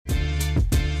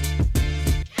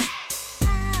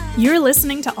You're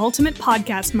listening to Ultimate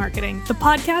Podcast Marketing, the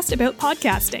podcast about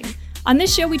podcasting. On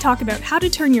this show, we talk about how to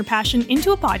turn your passion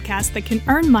into a podcast that can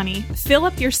earn money, fill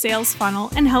up your sales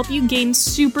funnel, and help you gain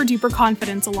super duper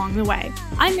confidence along the way.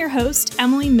 I'm your host,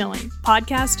 Emily Milling,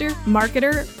 podcaster,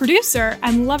 marketer, producer,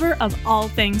 and lover of all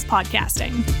things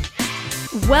podcasting.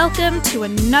 Welcome to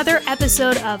another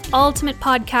episode of Ultimate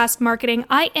Podcast Marketing.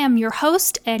 I am your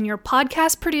host and your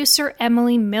podcast producer,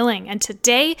 Emily Milling, and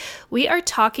today we are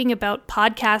talking about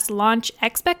podcast launch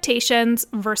expectations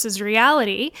versus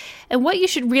reality and what you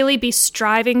should really be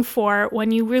striving for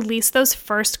when you release those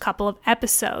first couple of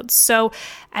episodes. So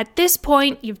at this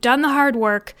point, you've done the hard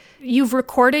work. You've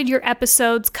recorded your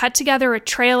episodes, cut together a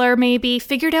trailer maybe,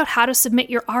 figured out how to submit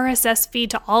your RSS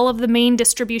feed to all of the main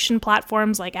distribution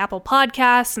platforms like Apple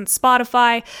Podcasts and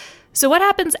Spotify. So what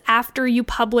happens after you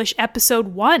publish episode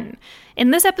 1?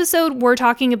 In this episode, we're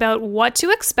talking about what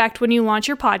to expect when you launch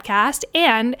your podcast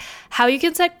and how you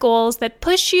can set goals that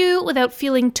push you without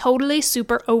feeling totally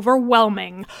super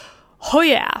overwhelming. Oh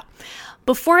yeah!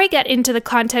 Before I get into the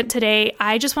content today,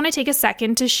 I just want to take a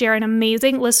second to share an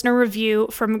amazing listener review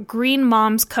from Green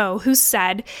Moms Co., who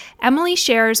said, "Emily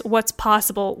shares what's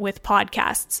possible with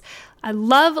podcasts. I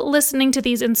love listening to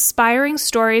these inspiring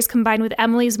stories combined with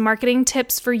Emily's marketing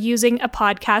tips for using a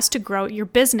podcast to grow your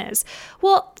business."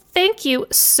 Well, thank you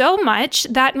so much.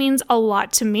 That means a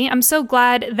lot to me. I'm so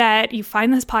glad that you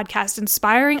find this podcast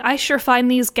inspiring. I sure find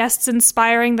these guests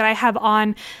inspiring that I have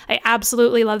on. I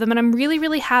absolutely love them. And I'm really,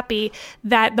 really happy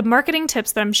that the marketing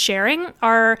tips that I'm sharing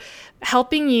are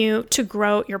helping you to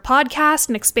grow your podcast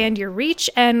and expand your reach.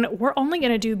 And we're only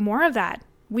going to do more of that.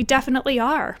 We definitely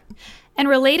are. And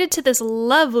related to this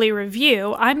lovely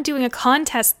review, I'm doing a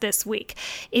contest this week.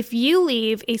 If you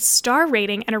leave a star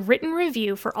rating and a written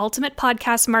review for Ultimate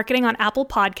Podcast Marketing on Apple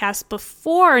Podcasts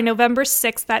before November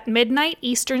 6th at midnight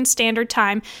Eastern Standard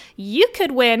Time, you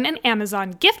could win an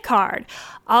Amazon gift card.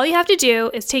 All you have to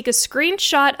do is take a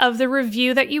screenshot of the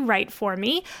review that you write for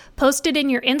me, post it in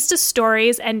your Insta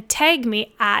stories, and tag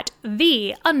me at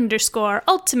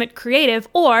 _ultimatecreative,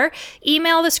 or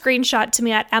email the screenshot to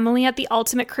me at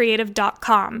emily@theultimatecreative.com.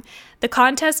 The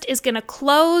contest is going to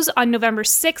close on November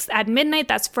 6th at midnight.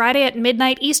 That's Friday at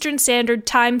midnight Eastern Standard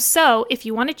Time. So if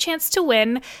you want a chance to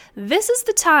win, this is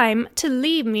the time to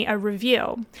leave me a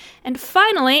review. And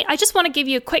finally, I just want to give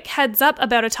you a quick heads up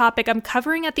about a topic I'm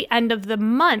covering at the end of the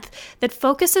month that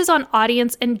focuses on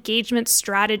audience engagement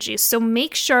strategies. So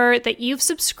make sure that you've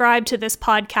subscribed to this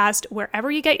podcast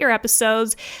wherever you get your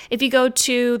episodes. If you go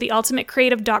to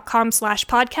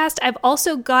theultimatecreative.com/podcast, I've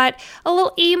also got a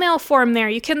little email form there.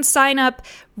 You can sign up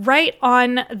right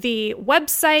on the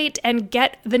website and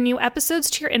get the new episodes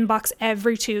to your inbox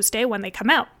every Tuesday when they come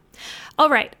out. All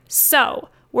right, so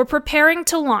we're preparing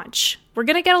to launch. We're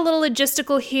going to get a little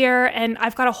logistical here, and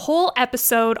I've got a whole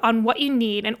episode on what you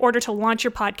need in order to launch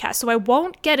your podcast, so I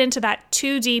won't get into that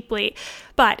too deeply.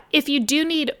 But if you do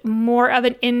need more of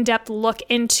an in-depth look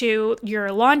into your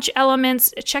launch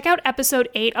elements, check out episode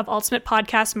 8 of Ultimate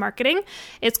Podcast Marketing.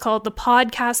 It's called the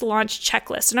Podcast Launch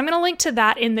Checklist, and I'm going to link to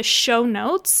that in the show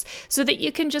notes so that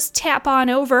you can just tap on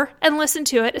over and listen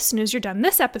to it as soon as you're done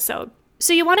this episode.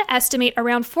 So you want to estimate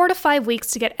around 4 to 5 weeks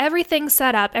to get everything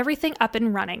set up, everything up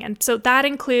and running. And so that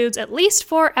includes at least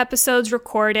 4 episodes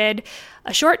recorded,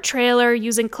 a short trailer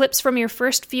using clips from your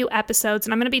first few episodes.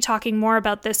 And I'm going to be talking more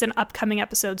about this in upcoming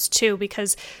episodes too,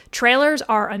 because trailers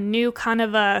are a new kind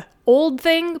of a old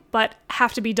thing, but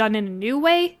have to be done in a new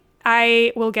way.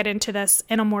 I will get into this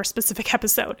in a more specific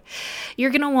episode.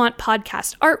 You're going to want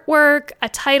podcast artwork, a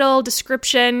title,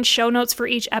 description, show notes for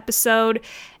each episode,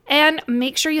 and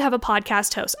make sure you have a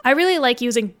podcast host. I really like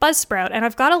using Buzzsprout, and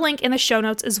I've got a link in the show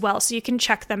notes as well, so you can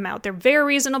check them out. They're very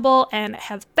reasonable and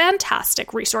have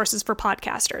fantastic resources for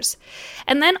podcasters.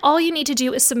 And then all you need to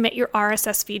do is submit your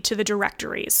RSS feed to the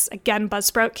directories. Again,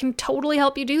 Buzzsprout can totally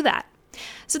help you do that.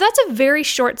 So that's a very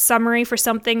short summary for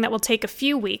something that will take a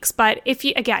few weeks, but if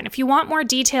you want more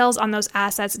details on those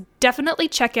assets, definitely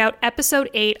check out episode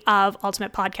 8 of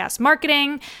Ultimate Podcast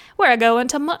Marketing, where I go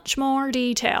into much more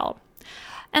detail.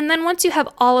 And then once you have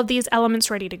all of these elements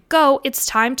ready to go, it's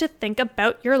time to think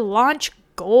about your launch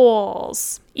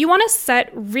goals. You want to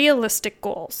set realistic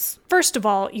goals. First of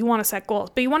all, you want to set goals,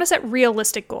 but you want to set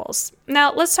realistic goals.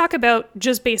 Now, let's talk about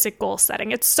just basic goal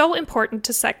setting. It's so important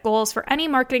to set goals for any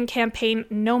marketing campaign,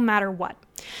 no matter what.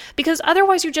 Because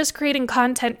otherwise you're just creating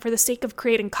content for the sake of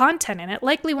creating content, and it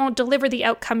likely won't deliver the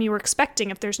outcome you were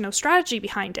expecting if there's no strategy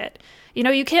behind it. You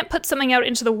know, you can't put something out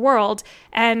into the world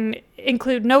and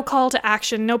include no call to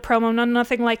action, no promo,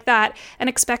 nothing like that, and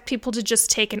expect people to just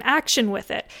take an action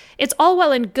with it. It's all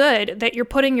well and good that you're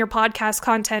putting your podcast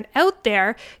content out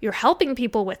there, you're helping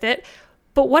people with it,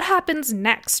 But what happens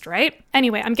next, right?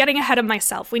 Anyway, I'm getting ahead of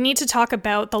myself. We need to talk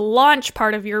about the launch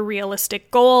part of your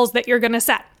realistic goals that you're going to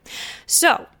set.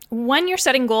 So, when you're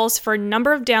setting goals for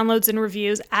number of downloads and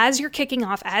reviews, as you're kicking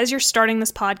off, as you're starting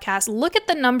this podcast, look at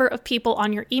the number of people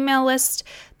on your email list,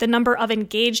 the number of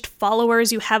engaged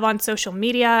followers you have on social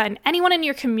media, and anyone in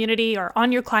your community or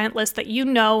on your client list that you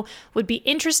know would be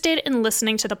interested in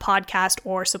listening to the podcast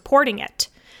or supporting it.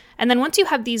 And then once you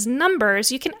have these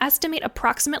numbers, you can estimate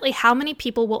approximately how many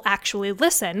people will actually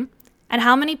listen and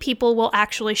how many people will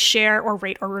actually share or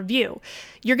rate or review.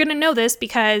 You're going to know this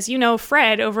because you know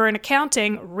Fred over in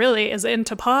accounting really is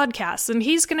into podcasts, and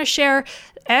he's going to share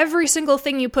every single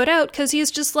thing you put out because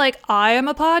he's just like, I am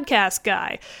a podcast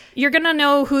guy. You're going to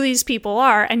know who these people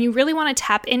are, and you really want to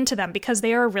tap into them because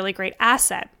they are a really great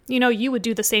asset. You know, you would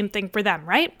do the same thing for them,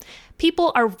 right?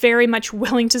 People are very much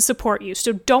willing to support you,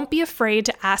 so don't be afraid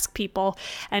to ask people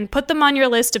and put them on your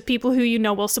list of people who you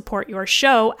know will support your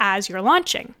show as you're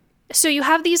launching. So you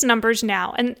have these numbers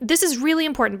now, and this is really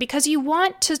important because you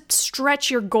want to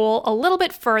stretch your goal a little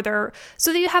bit further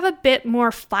so that you have a bit more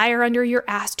fire under your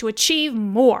ass to achieve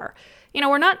more. You know,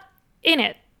 we're not in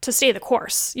it to stay the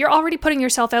course. You're already putting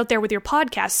yourself out there with your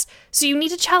podcasts, so you need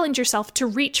to challenge yourself to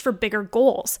reach for bigger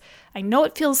goals. I know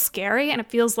it feels scary and it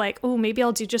feels like, oh, maybe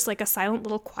I'll do just like a silent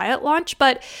little quiet launch,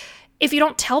 but if you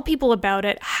don't tell people about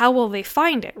it, how will they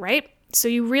find it, right? So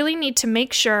you really need to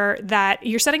make sure that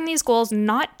you're setting these goals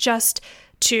not just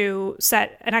to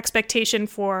set an expectation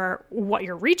for what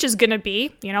your reach is going to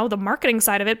be, you know, the marketing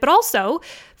side of it, but also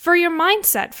for your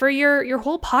mindset, for your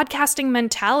whole podcasting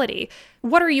mentality.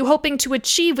 What are you hoping to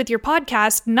achieve with your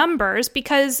podcast numbers?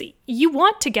 Because you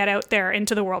want to get out there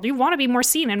into the world. You want to be more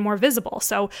seen and more visible.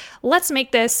 So let's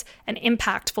make this an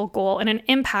impactful goal and an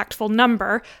impactful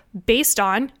number based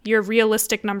on your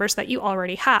realistic numbers that you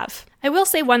already have. I will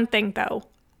say one thing though.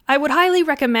 I would highly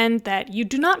recommend that you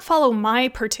do not follow my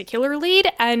particular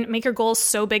lead and make your goals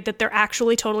so big that they're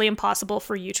actually totally impossible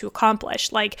for you to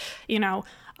accomplish. Like, you know,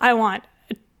 I want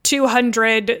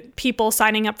 200 people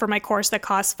signing up for my course that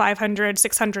costs $500,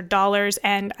 $600,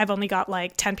 and I've only got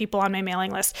like 10 people on my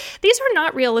mailing list. These are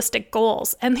not realistic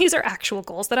goals, and these are actual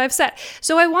goals that I've set.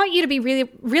 So I want you to be really,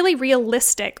 really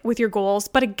realistic with your goals,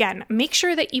 but again, make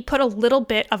sure that you put a little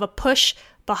bit of a push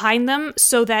behind them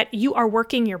so that you are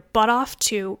working your butt off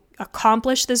to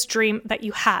accomplish this dream that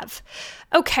you have.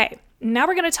 Okay, now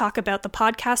we're going to talk about the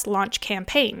podcast launch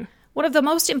campaign. One of the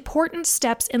most important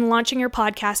steps in launching your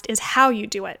podcast is how you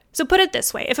do it. So put it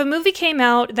this way, if a movie came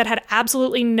out that had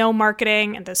absolutely no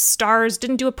marketing and the stars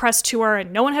didn't do a press tour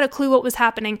and no one had a clue what was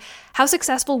happening, how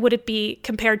successful would it be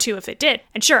compared to if it did?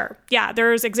 And sure, yeah,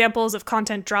 there's examples of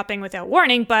content dropping without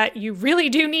warning, but you really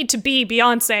do need to be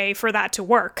Beyonce for that to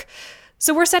work.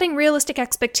 So we're setting realistic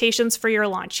expectations for your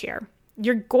launch here.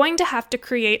 You're going to have to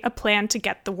create a plan to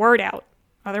get the word out.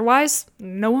 Otherwise,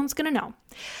 no one's going to know.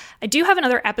 I do have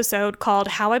another episode called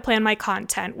How I Plan My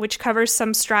Content, which covers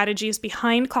some strategies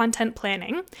behind content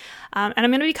planning. And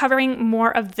I'm going to be covering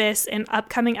more of this in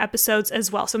upcoming episodes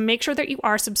as well. So make sure that you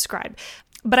are subscribed.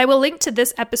 But I will link to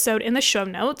this episode in the show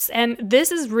notes, and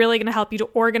this is really going to help you to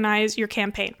organize your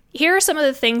campaign. Here are some of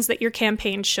the things that your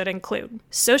campaign should include.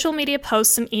 Social media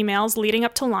posts and emails leading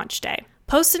up to launch day.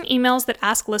 Posts and emails that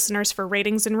ask listeners for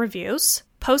ratings and reviews.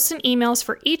 Posts and emails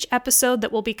for each episode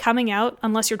that will be coming out,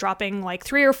 unless you're dropping like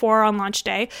 3 or 4 on launch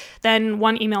day, then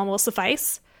 1 email will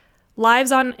suffice.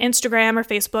 Lives on Instagram or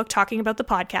Facebook talking about the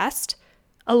podcast.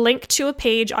 A link to a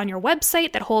page on your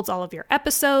website that holds all of your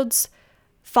episodes.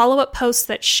 Follow-up posts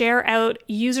that share out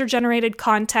user-generated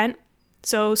content,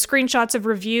 so screenshots of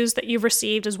reviews that you've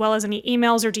received, as well as any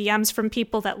emails or DMs from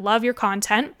people that love your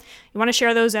content. You want to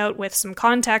share those out with some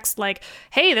context like,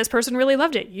 hey, this person really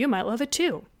loved it. You might love it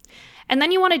too. And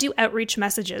then you want to do outreach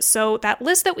messages. So that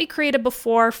list that we created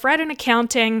before, Fred in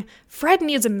accounting, Fred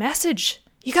needs a message.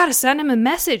 You got to send him a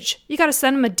message. You got to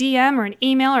send him a DM or an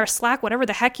email or a Slack, whatever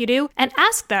the heck you do, and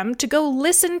ask them to go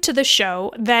listen to the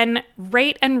show, then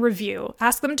rate and review.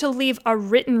 Ask them to leave a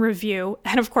written review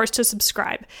and, of course, to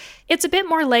subscribe. It's a bit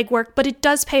more legwork, but it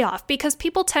does pay off because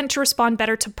people tend to respond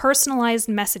better to personalized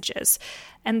messages,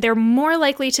 and they're more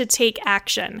likely to take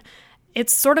action.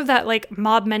 It's sort of that like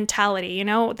mob mentality, you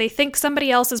know? They think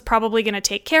somebody else is probably going to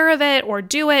take care of it or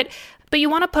do it, but you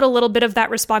want to put a little bit of that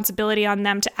responsibility on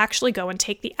them to actually go and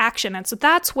take the action. And so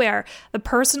that's where the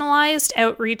personalized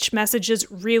outreach messages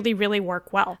really, really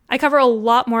work well. I cover a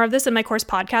lot more of this in my course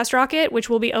Podcast Rocket, which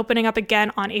will be opening up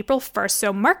again on April 1st.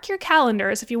 So mark your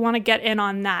calendars if you want to get in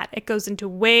on that. It goes into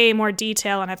way more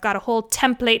detail, and I've got a whole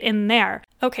template in there.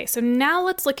 Okay, so now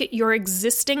let's look at your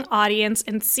existing audience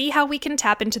and see how we can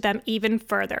tap into them even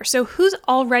further. So who's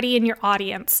already in your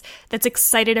audience that's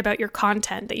excited about your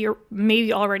content that you're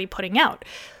maybe already putting out?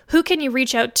 Who can you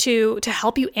reach out to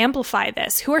help you amplify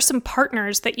this? Who are some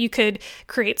partners that you could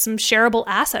create some shareable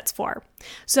assets for?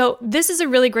 So this is a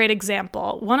really great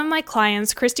example. One of my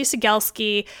clients, Christy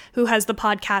Sigelski, who has the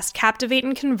podcast Captivate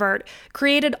and Convert,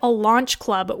 created a launch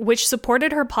club which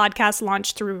supported her podcast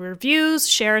launch through reviews,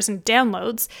 shares, and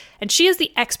downloads. And she is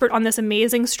the expert on this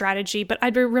amazing strategy, but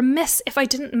I'd be remiss if I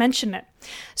didn't mention it.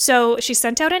 So she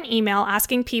sent out an email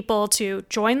asking people to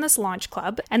join this launch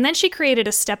club, and then she created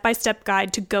a step-by-step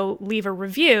guide to go leave a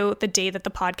review the day that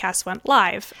the podcast went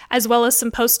live, as well as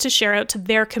some posts to share out to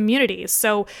their communities.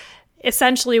 So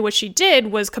essentially what she did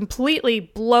was completely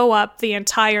blow up the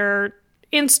entire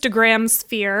Instagram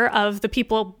sphere of the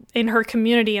people in her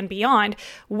community and beyond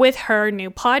with her new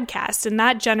podcast. And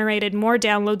that generated more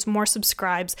downloads, more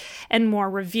subscribes, and more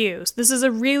reviews. This is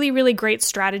a really, really great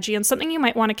strategy and something you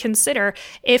might want to consider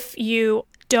if you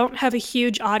don't have a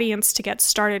huge audience to get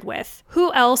started with.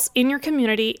 Who else in your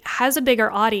community has a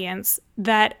bigger audience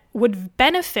that would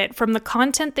benefit from the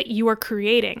content that you are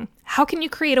creating? How can you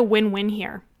create a win-win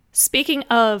here? Speaking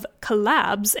of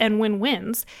collabs and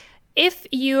win-wins, if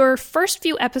your first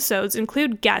few episodes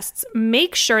include guests,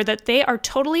 make sure that they are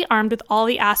totally armed with all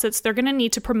the assets they're going to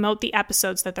need to promote the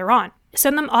episodes that they're on.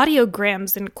 Send them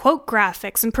audiograms and quote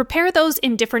graphics and prepare those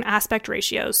in different aspect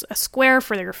ratios. A square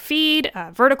for your feed,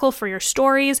 a vertical for your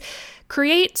stories.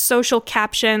 Create social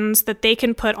captions that they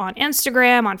can put on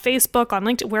Instagram, on Facebook, on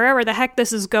LinkedIn, wherever the heck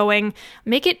this is going.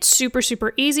 Make it super,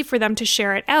 super easy for them to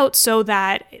share it out so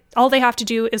that all they have to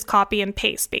do is copy and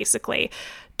paste, basically.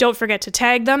 Don't forget to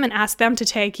tag them and ask them to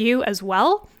tag you as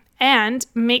well. And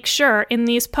make sure in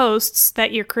these posts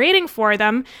that you're creating for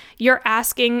them, you're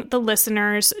asking the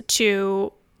listeners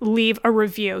to leave a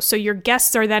review. So your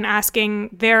guests are then asking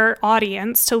their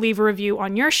audience to leave a review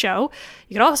on your show.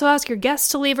 You could also ask your guests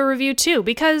to leave a review too,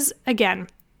 because again,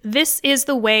 this is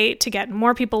the way to get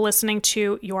more people listening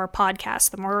to your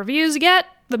podcast. The more reviews you get,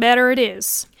 the better it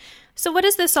is. So what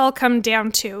does this all come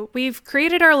down to? We've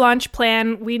created our launch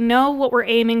plan. We know what we're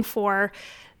aiming for.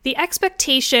 The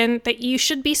expectation that you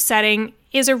should be setting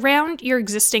is around your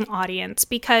existing audience,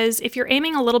 because if you're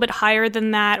aiming a little bit higher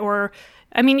than that,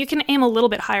 you can aim a little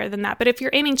bit higher than that, but if you're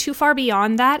aiming too far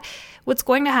beyond that, what's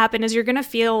going to happen is you're going to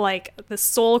feel like the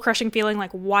soul-crushing feeling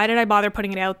like, why did I bother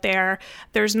putting it out there?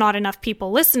 There's not enough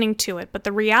people listening to it. But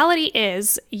the reality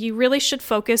is you really should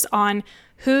focus on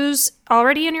who's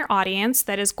already in your audience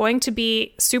that is going to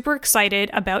be super excited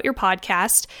about your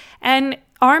podcast and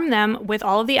arm them with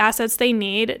all of the assets they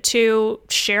need to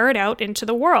share it out into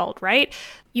the world, right?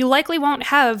 You likely won't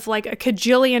have like a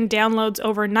cajillion downloads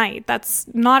overnight. That's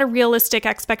not a realistic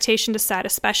expectation to set,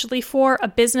 especially for a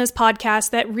business podcast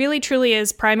that really truly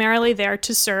is primarily there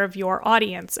to serve your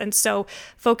audience. And so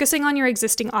focusing on your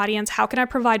existing audience, how can I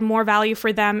provide more value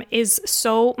for them, is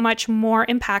so much more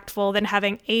impactful than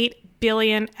having 8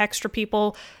 billion extra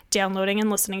people downloading and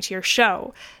listening to your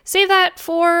show. Save that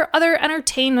for other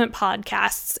entertainment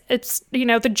podcasts. It's,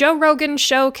 the Joe Rogan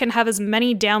show can have as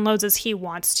many downloads as he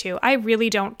wants to. I really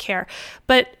don't care.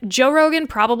 But Joe Rogan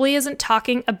probably isn't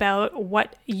talking about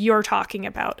what you're talking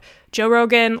about. Joe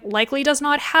Rogan likely does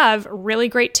not have really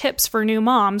great tips for new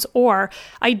moms or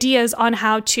ideas on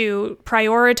how to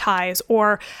prioritize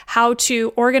or how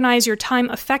to organize your time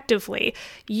effectively.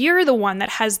 You're the one that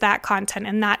has that content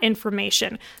and that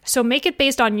information. So make it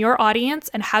based on your audience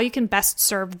and how you can best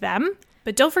serve them.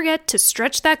 But don't forget to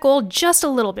stretch that goal just a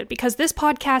little bit, because this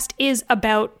podcast is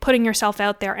about putting yourself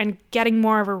out there and getting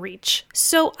more of a reach.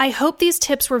 So I hope these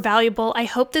tips were valuable. I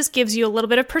hope this gives you a little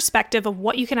bit of perspective of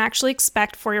what you can actually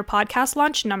expect for your podcast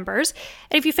launch numbers.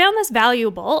 And if you found this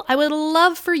valuable, I would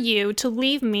love for you to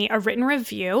leave me a written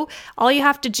review. All you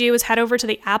have to do is head over to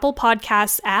the Apple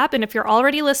Podcasts app. And if you're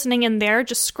already listening in there,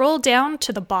 just scroll down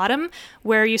to the bottom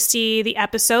where you see the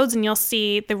episodes and you'll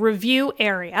see the review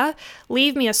area.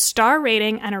 Leave me a star rating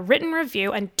and a written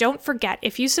review, and don't forget,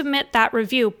 if you submit that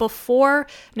review before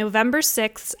November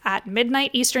 6th at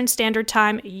midnight Eastern Standard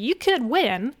Time, you could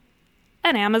win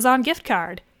an Amazon gift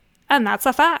card. And that's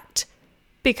a fact,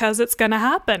 because it's gonna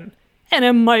happen. And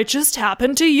it might just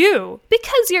happen to you,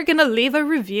 because you're gonna leave a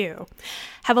review.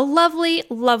 Have a lovely,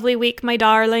 lovely week, my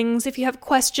darlings. If you have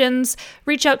questions,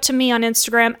 reach out to me on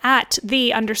Instagram at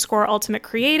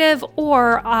 @the_ultimatecreative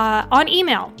or on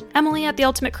email,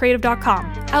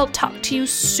 emily@theultimatecreative.com. I'll talk to you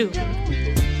soon.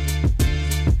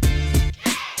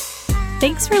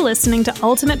 Thanks for listening to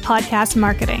Ultimate Podcast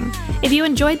Marketing. If you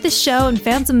enjoyed the show and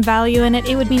found some value in it,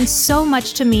 it would mean so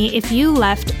much to me if you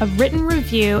left a written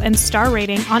review and star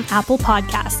rating on Apple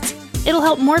Podcasts. It'll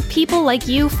help more people like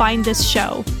you find this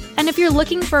show. And if you're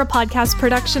looking for a podcast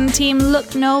production team,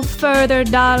 look no further,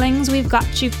 darlings. We've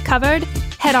got you covered.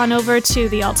 Head on over to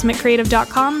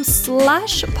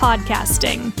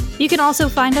theultimatecreative.com/podcasting. You can also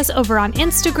find us over on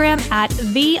Instagram at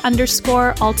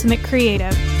 @the_ultimate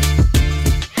creative.